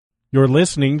You're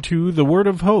listening to The Word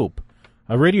of Hope,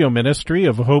 a radio ministry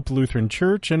of Hope Lutheran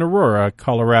Church in Aurora,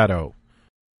 Colorado.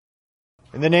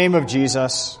 In the name of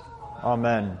Jesus,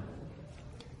 Amen.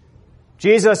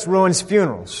 Jesus ruins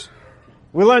funerals.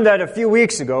 We learned that a few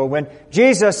weeks ago when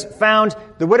Jesus found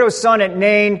the widow's son at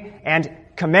Nain and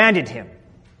commanded him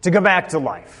to come back to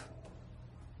life.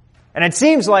 And it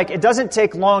seems like it doesn't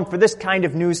take long for this kind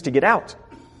of news to get out.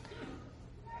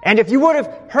 And if you would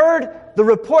have heard the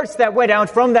reports that went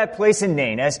out from that place in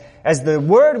Nain, as the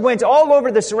word went all over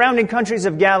the surrounding countries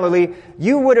of Galilee,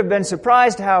 you would have been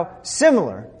surprised how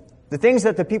similar the things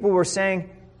that the people were saying,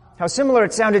 how similar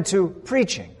it sounded to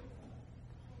preaching.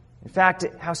 In fact,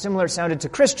 how similar it sounded to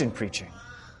Christian preaching.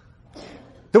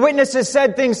 The witnesses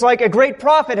said things like, "A great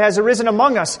prophet has arisen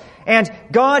among us, and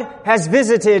God has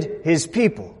visited his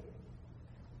people."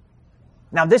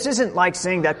 Now, this isn't like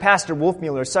saying that Pastor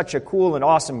Wolfmueller is such a cool and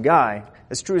awesome guy,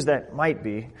 as true as that might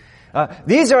be.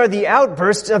 These are the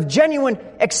outbursts of genuine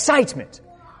excitement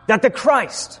that the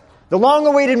Christ, the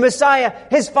long-awaited Messiah,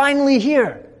 is finally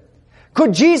here.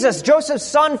 Could Jesus, Joseph's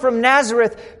son from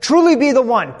Nazareth, truly be the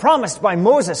one promised by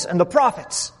Moses and the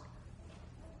prophets?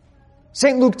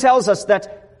 St. Luke tells us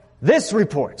that this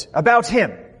report about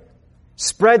him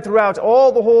spread throughout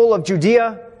all the whole of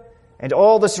Judea and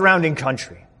all the surrounding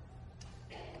country.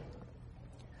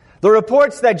 The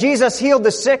reports that Jesus healed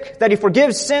the sick, that he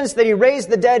forgives sins, that he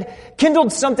raised the dead,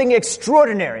 kindled something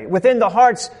extraordinary within the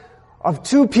hearts of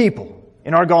two people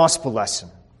in our gospel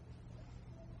lesson.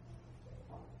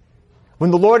 When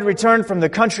the Lord returned from the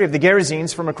country of the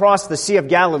Gerasenes, from across the Sea of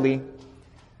Galilee,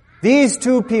 these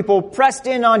two people pressed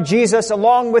in on Jesus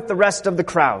along with the rest of the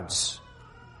crowds.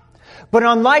 But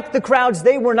unlike the crowds,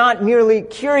 they were not merely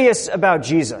curious about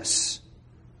Jesus.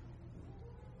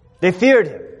 They feared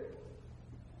him.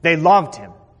 They loved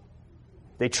him.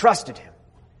 They trusted him.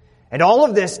 And all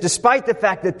of this despite the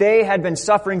fact that they had been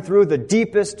suffering through the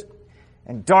deepest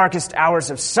and darkest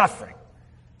hours of suffering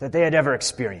that they had ever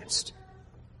experienced.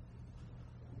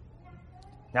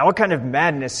 Now, what kind of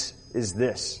madness is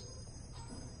this?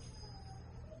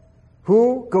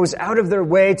 Who goes out of their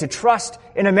way to trust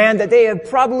in a man that they have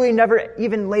probably never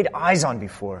even laid eyes on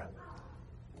before?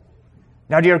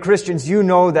 Now, dear Christians, you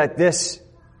know that this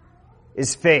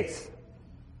is faith.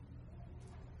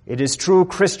 It is true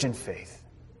Christian faith.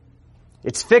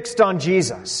 It's fixed on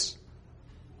Jesus.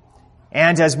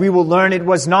 And as we will learn, it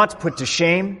was not put to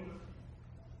shame.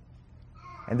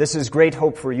 And this is great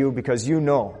hope for you because you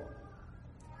know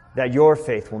that your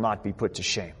faith will not be put to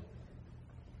shame.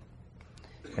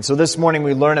 And so this morning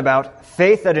we learn about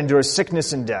faith that endures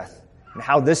sickness and death and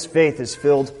how this faith is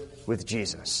filled with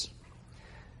Jesus.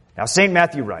 Now St.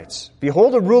 Matthew writes,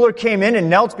 "Behold, a ruler came in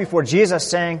and knelt before Jesus,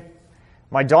 saying,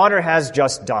 'My daughter has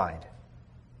just died,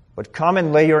 but come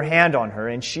and lay your hand on her,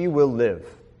 and she will live.'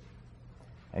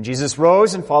 And Jesus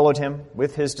rose and followed him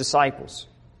with his disciples."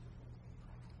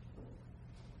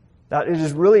 Now, it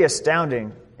is really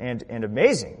astounding and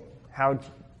amazing how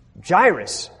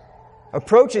Jairus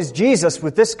approaches Jesus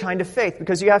with this kind of faith,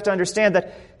 because you have to understand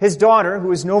that his daughter,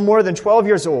 who is no more than 12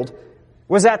 years old,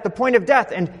 was at the point of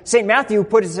death. And St. Matthew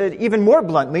puts it even more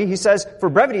bluntly. He says, for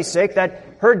brevity's sake, that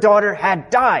her daughter had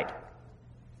died.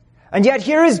 And yet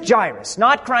here is Jairus,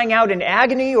 not crying out in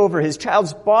agony over his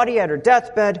child's body at her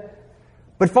deathbed,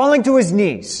 but falling to his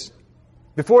knees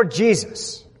before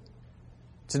Jesus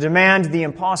to demand the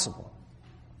impossible.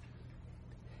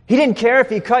 He didn't care if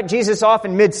he cut Jesus off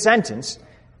in mid-sentence,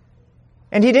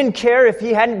 and he didn't care if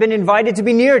he hadn't been invited to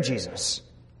be near Jesus.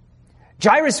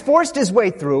 Jairus forced his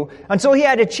way through until he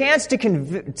had a chance to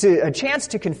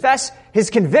confess his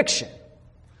conviction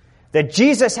that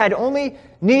Jesus had only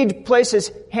need place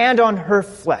his hand on her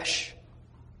flesh,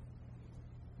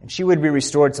 and she would be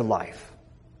restored to life.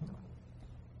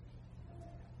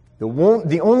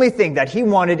 The only thing that he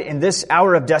wanted in this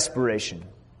hour of desperation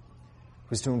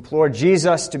was to implore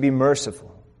Jesus to be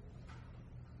merciful.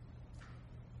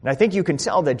 And I think you can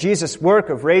tell that Jesus' work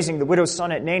of raising the widow's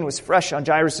son at Nain was fresh on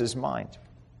Jairus' mind.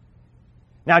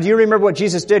 Now, do you remember what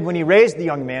Jesus did when he raised the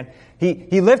young man?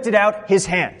 He lifted out his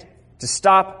hand to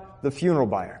stop the funeral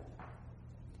bier.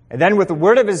 And then with the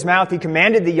word of his mouth, he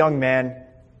commanded the young man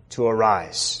to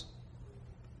arise.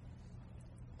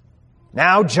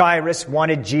 Now Jairus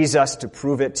wanted Jesus to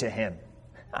prove it to him.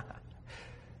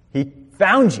 He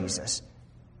found Jesus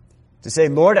to say,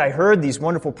 "Lord, I heard these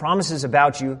wonderful promises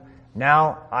about you.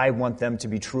 Now I want them to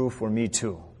be true for me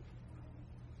too."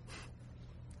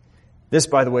 This,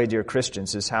 by the way, dear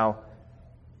Christians, is how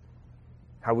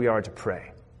we are to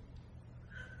pray.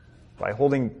 By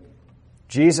holding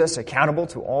Jesus accountable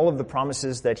to all of the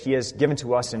promises that he has given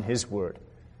to us in his word.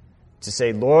 To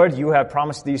say, "Lord, you have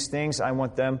promised these things. I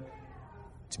want them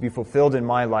to be fulfilled in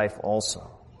my life also.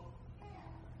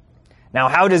 Now,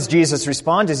 how does Jesus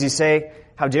respond? Does he say,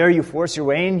 how dare you force your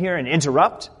way in here and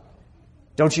interrupt?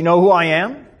 Don't you know who I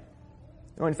am?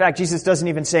 No, in fact, Jesus doesn't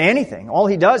even say anything. All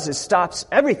he does is stops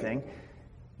everything,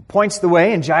 points the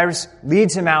way, and Jairus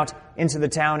leads him out into the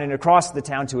town and across the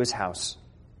town to his house.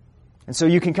 And so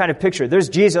you can kind of picture, there's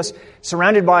Jesus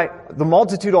surrounded by the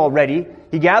multitude already.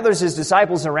 He gathers his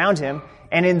disciples around him,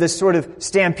 and in this sort of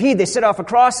stampede, they set off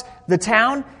across the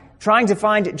town trying to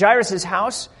find Jairus'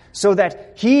 house so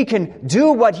that he can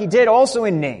do what he did also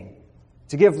in name,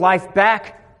 to give life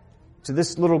back to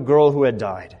this little girl who had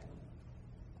died.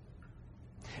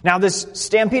 Now, this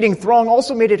stampeding throng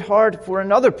also made it hard for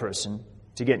another person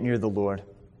to get near the Lord.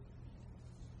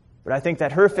 But I think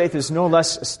that her faith is no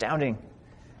less astounding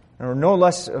or no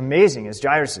less amazing as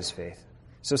Jairus' faith.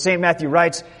 So St. Matthew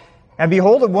writes, "And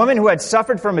behold, a woman who had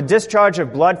suffered from a discharge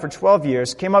of blood for 12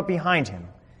 years came up behind him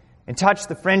and touched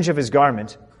the fringe of his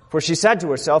garment. For she said to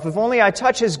herself, if only I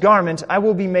touch his garment, I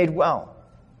will be made well.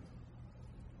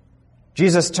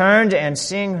 Jesus turned and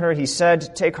seeing her, he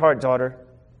said, take heart, daughter.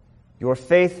 Your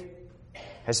faith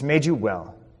has made you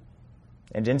well.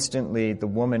 And instantly the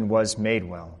woman was made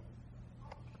well."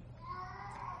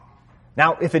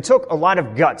 Now, if it took a lot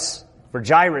of guts for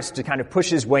Jairus to kind of push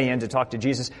his way in to talk to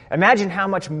Jesus, imagine how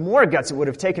much more guts it would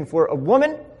have taken for a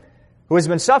woman who has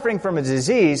been suffering from a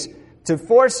disease to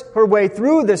force her way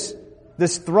through this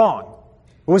throng,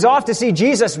 who was off to see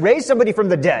Jesus raise somebody from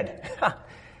the dead,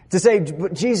 to say,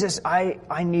 but Jesus,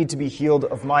 I need to be healed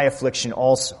of my affliction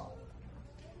also.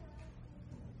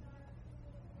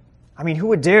 I mean, who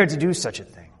would dare to do such a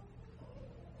thing?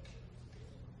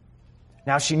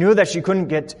 Now, she knew that she couldn't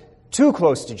get too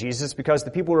close to Jesus because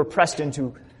the people were pressed in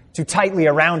too tightly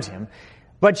around him.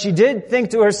 But she did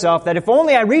think to herself that if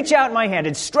only I reach out my hand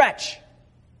and stretch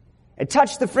and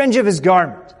touch the fringe of his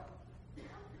garment,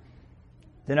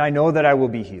 then I know that I will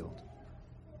be healed.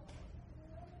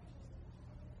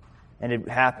 And it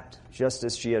happened, just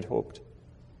as she had hoped.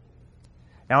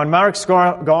 Now, in Mark's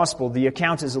gospel, the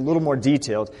account is a little more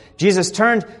detailed. Jesus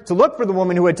turned to look for the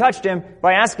woman who had touched him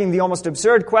by asking the almost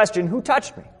absurd question, who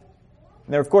touched me?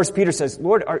 And there, of course, Peter says,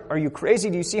 Lord, are you crazy?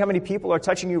 Do you see how many people are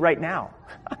touching you right now?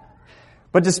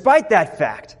 But despite that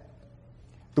fact,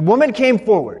 the woman came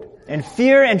forward in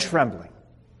fear and trembling.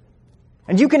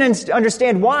 And you can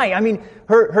understand why. I mean,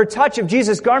 her touch of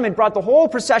Jesus' garment brought the whole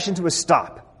procession to a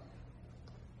stop.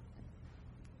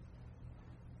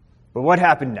 But what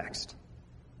happened next?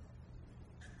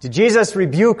 Did Jesus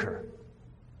rebuke her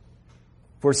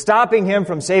for stopping him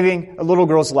from saving a little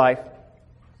girl's life?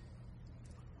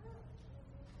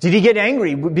 Did he get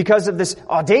angry because of this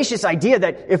audacious idea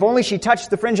that if only she touched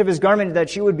the fringe of his garment that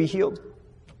she would be healed?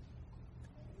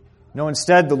 No,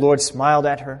 instead the Lord smiled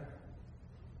at her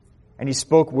and he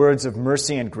spoke words of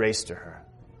mercy and grace to her.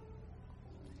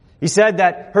 He said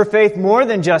that her faith more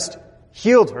than just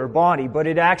healed her body, but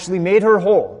it actually made her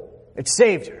whole. It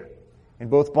saved her in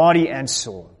both body and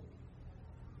soul.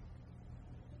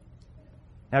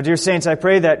 Now, dear saints, I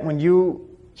pray that when you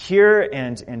hear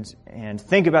and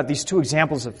think about these two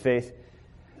examples of faith,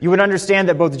 you would understand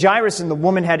that both Jairus and the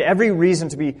woman had every reason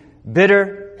to be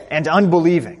bitter and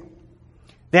unbelieving.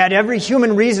 They had every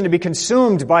human reason to be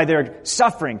consumed by their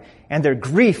suffering and their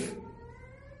grief,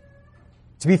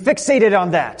 to be fixated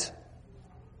on that,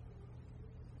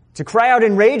 to cry out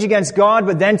in rage against God,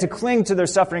 but then to cling to their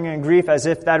suffering and grief as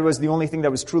if that was the only thing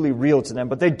that was truly real to them,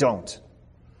 but they don't.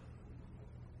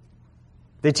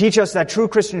 They teach us that true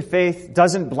Christian faith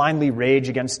doesn't blindly rage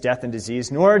against death and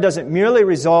disease, nor does it merely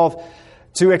resolve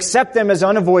to accept them as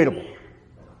unavoidable.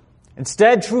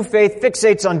 Instead, true faith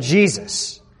fixates on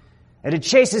Jesus, and it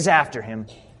chases after him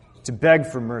to beg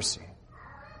for mercy.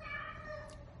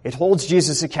 It holds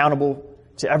Jesus accountable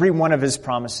to every one of his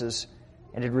promises,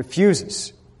 and it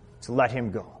refuses to let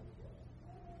him go.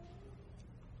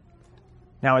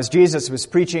 Now, as Jesus was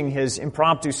preaching his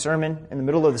impromptu sermon in the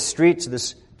middle of the street to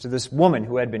this woman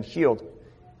who had been healed,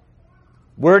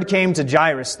 word came to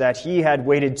Jairus that he had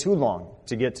waited too long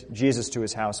to get Jesus to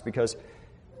his house because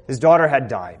his daughter had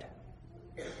died.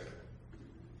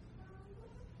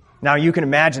 Now, you can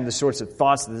imagine the sorts of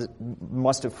thoughts that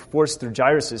must have forced through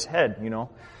Jairus' head,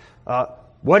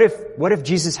 What if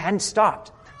Jesus hadn't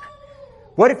stopped?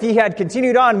 What if he had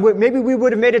continued on? Maybe we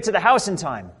would have made it to the house in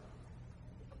time.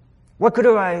 What could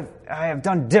I have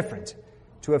done different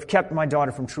to have kept my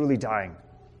daughter from truly dying?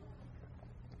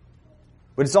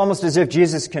 But it's almost as if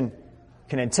Jesus can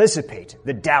anticipate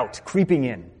the doubt creeping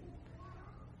in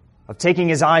of taking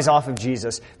his eyes off of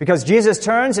Jesus, because Jesus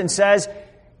turns and says,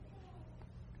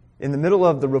 in the middle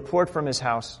of the report from his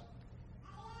house,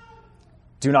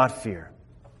 "Do not fear.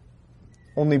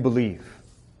 only believe.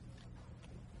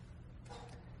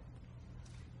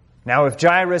 Now, if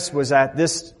Jairus was at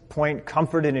this point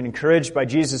comforted and encouraged by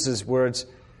Jesus' words,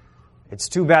 it's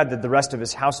too bad that the rest of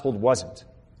his household wasn't.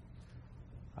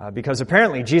 Because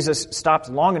apparently Jesus stopped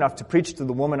long enough to preach to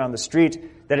the woman on the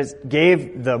street that it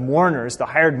gave the mourners, the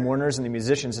hired mourners and the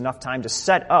musicians, enough time to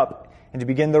set up and to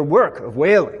begin their work of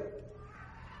wailing.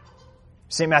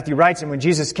 St. Matthew writes, and when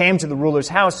Jesus came to the ruler's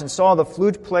house and saw the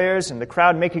flute players and the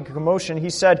crowd making a commotion, he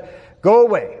said, "Go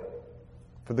away,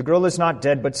 for the girl is not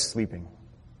dead but sleeping."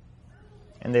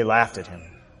 And they laughed at him.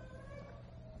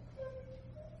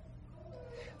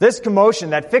 This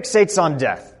commotion that fixates on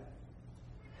death,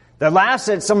 that laughs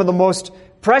at some of the most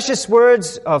precious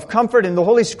words of comfort in the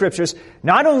Holy Scriptures,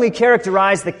 not only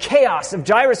characterize the chaos of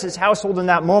Jairus' household in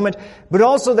that moment, but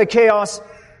also the chaos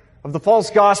of the false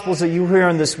gospels that you hear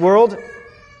in this world,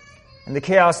 and the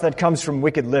chaos that comes from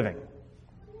wicked living.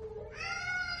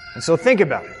 And so think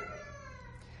about it.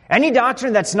 Any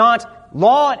doctrine that's not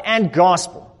law and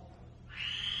gospel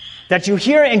that you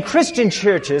hear in Christian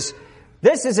churches,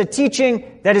 this is a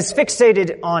teaching that is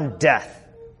fixated on death.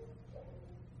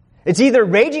 It's either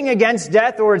raging against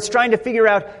death or it's trying to figure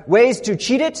out ways to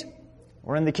cheat it,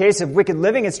 or in the case of wicked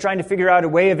living, it's trying to figure out a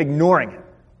way of ignoring it.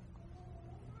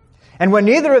 And when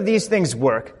neither of these things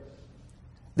work,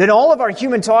 then all of our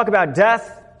human talk about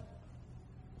death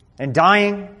and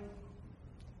dying,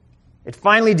 it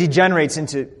finally degenerates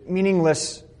into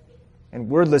meaningless and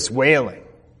wordless wailing.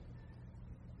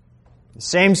 The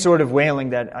same sort of wailing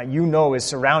that you know is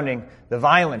surrounding the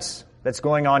violence that's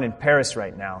going on in Paris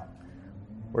right now,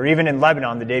 or even in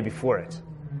Lebanon the day before it.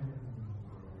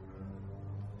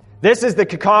 This is the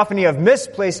cacophony of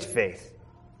misplaced faith,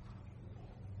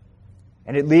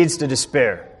 and it leads to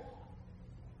despair.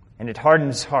 And it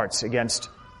hardens hearts against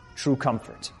true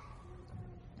comfort.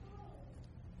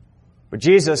 But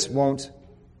Jesus won't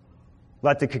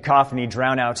let the cacophony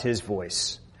drown out his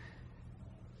voice.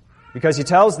 Because he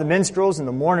tells the minstrels and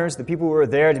the mourners, the people who were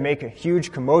there to make a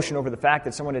huge commotion over the fact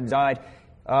that someone had died,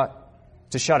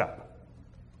 to shut up.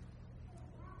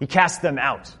 He casts them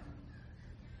out.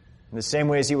 In the same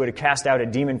way as he would have cast out a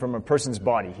demon from a person's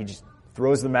body, he just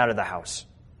throws them out of the house.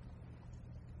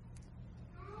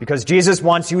 Because Jesus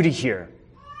wants you to hear,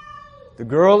 the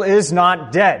girl is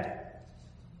not dead,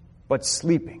 but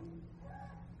sleeping.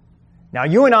 Now,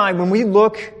 you and I, when we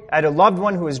look at a loved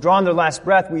one who has drawn their last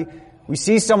breath, we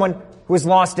see someone who has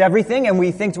lost everything, and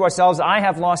we think to ourselves, I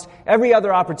have lost every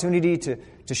other opportunity to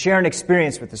share an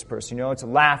experience with this person, to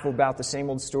laugh about the same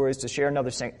old stories, to share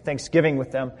another Thanksgiving with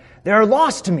them. They are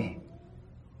lost to me.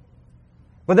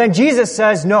 But then Jesus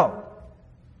says, no,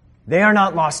 they are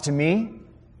not lost to me,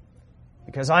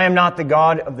 because I am not the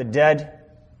God of the dead,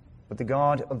 but the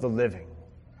God of the living.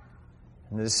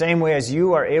 In the same way as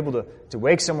you are able to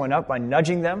wake someone up by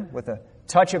nudging them with a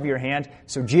touch of your hand,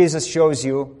 so Jesus shows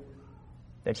you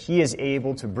that he is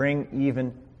able to bring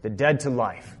even the dead to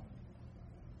life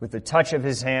with the touch of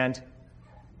his hand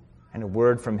and a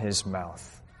word from his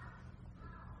mouth.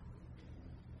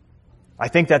 I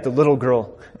think that the little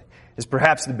girl is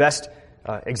perhaps the best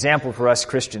example for us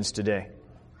Christians today.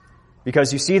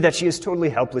 Because you see that she is totally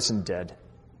helpless and dead.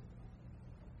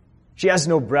 She has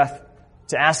no breath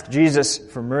to ask Jesus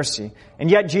for mercy. And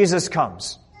yet Jesus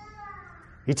comes.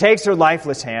 He takes her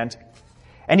lifeless hand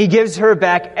and he gives her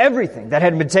back everything that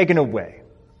had been taken away.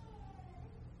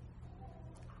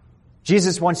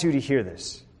 Jesus wants you to hear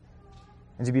this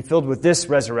and to be filled with this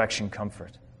resurrection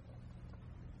comfort.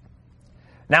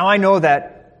 Now I know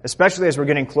that, especially as we're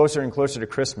getting closer and closer to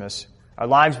Christmas, our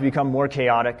lives become more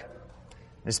chaotic.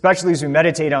 Especially as we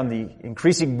meditate on the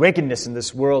increasing wickedness in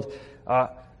this world,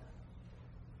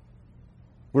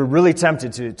 we're really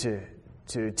tempted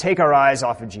to take our eyes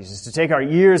off of Jesus, to take our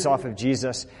ears off of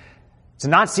Jesus, to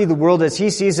not see the world as he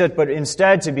sees it, but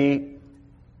instead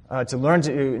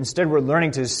instead we're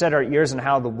learning to set our ears on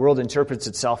how the world interprets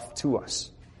itself to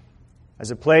us. As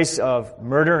a place of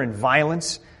murder and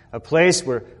violence, a place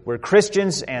where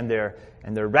Christians and their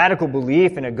radical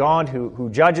belief in a God who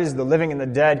judges the living and the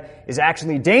dead is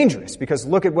actually dangerous, because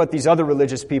look at what these other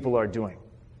religious people are doing.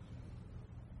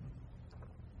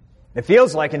 It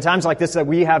feels like in times like this that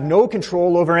we have no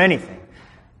control over anything,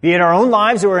 be it our own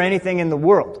lives or anything in the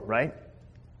world, right?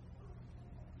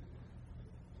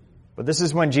 But this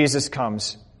is when Jesus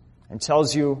comes and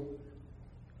tells you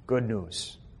good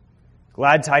news.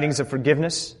 Glad tidings of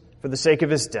forgiveness for the sake of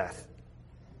his death,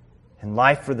 and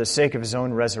life for the sake of his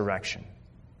own resurrection.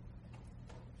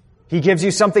 He gives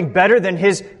you something better than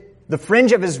the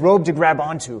fringe of his robe to grab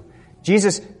onto.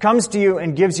 Jesus comes to you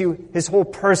and gives you his whole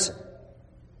person,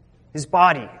 his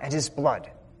body and his blood.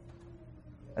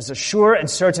 as a sure and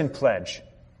certain pledge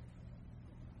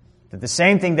that the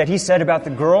same thing that he said about the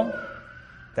girl,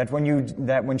 that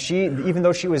when she, even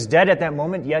though she was dead at that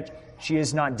moment, yet she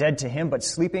is not dead to him, but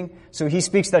sleeping, so he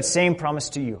speaks that same promise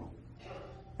to you.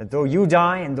 That though you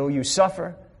die and though you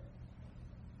suffer,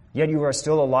 yet you are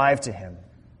still alive to him.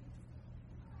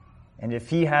 And if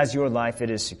he has your life, it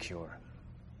is secure.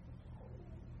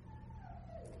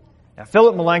 Now,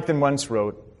 Philip Melanchthon once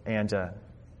wrote, and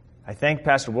I thank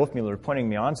Pastor Wolfmueller for pointing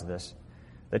me on to this,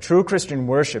 that true Christian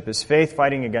worship is faith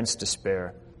fighting against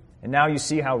despair. And now you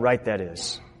see how right that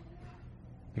is.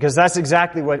 Because that's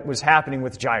exactly what was happening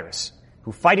with Jairus,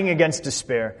 who, fighting against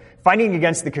despair, fighting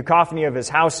against the cacophony of his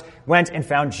house, went and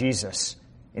found Jesus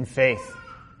in faith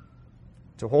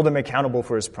to hold him accountable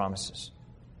for his promises.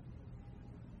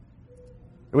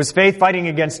 It was faith fighting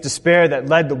against despair that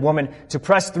led the woman to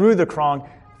press through the throng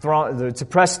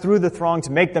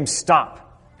to make them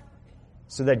stop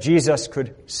so that Jesus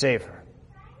could save her.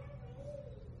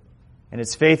 And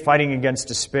it's faith fighting against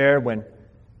despair when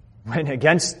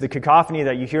against the cacophony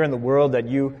that you hear in the world, that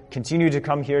you continue to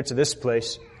come here to this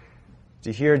place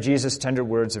to hear Jesus' tender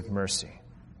words of mercy.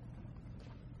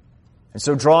 And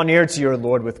so draw near to your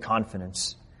Lord with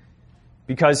confidence,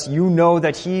 because you know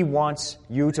that he wants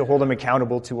you to hold him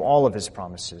accountable to all of his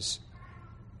promises,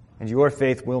 and your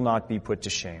faith will not be put to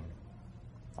shame.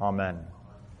 Amen.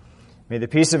 May the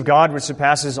peace of God, which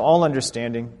surpasses all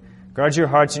understanding, guard your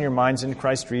hearts and your minds in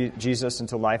Christ Jesus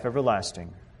until life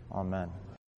everlasting. Amen.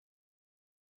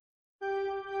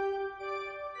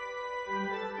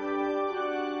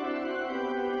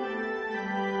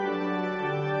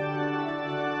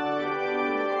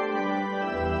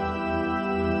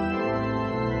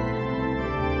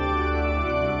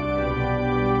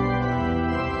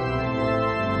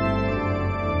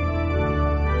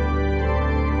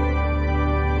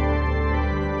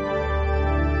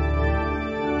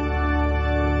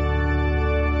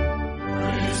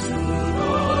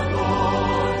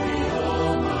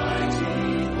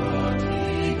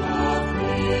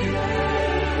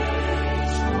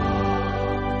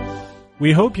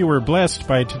 We hope you were blessed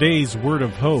by today's Word of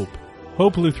Hope.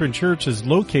 Hope Lutheran Church is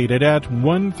located at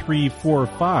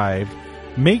 1345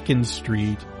 Macon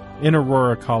Street in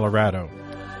Aurora, Colorado.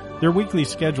 Their weekly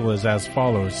schedule is as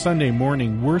follows: Sunday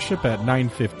morning worship at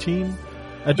 9:15,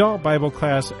 adult Bible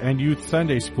class and youth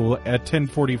Sunday school at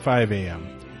 10:45 a.m.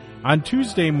 On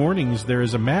Tuesday mornings there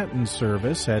is a Matin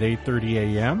service at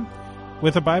 8:30 a.m.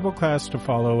 with a Bible class to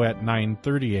follow at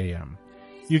 9:30 a.m.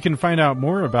 You can find out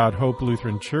more about Hope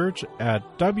Lutheran Church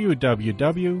at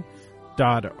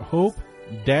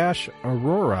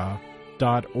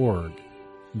www.hope-aurora.org.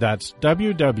 That's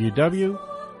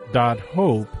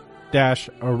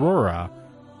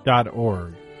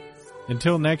www.hope-aurora.org.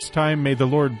 Until next time, may the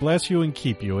Lord bless you and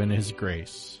keep you in his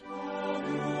grace.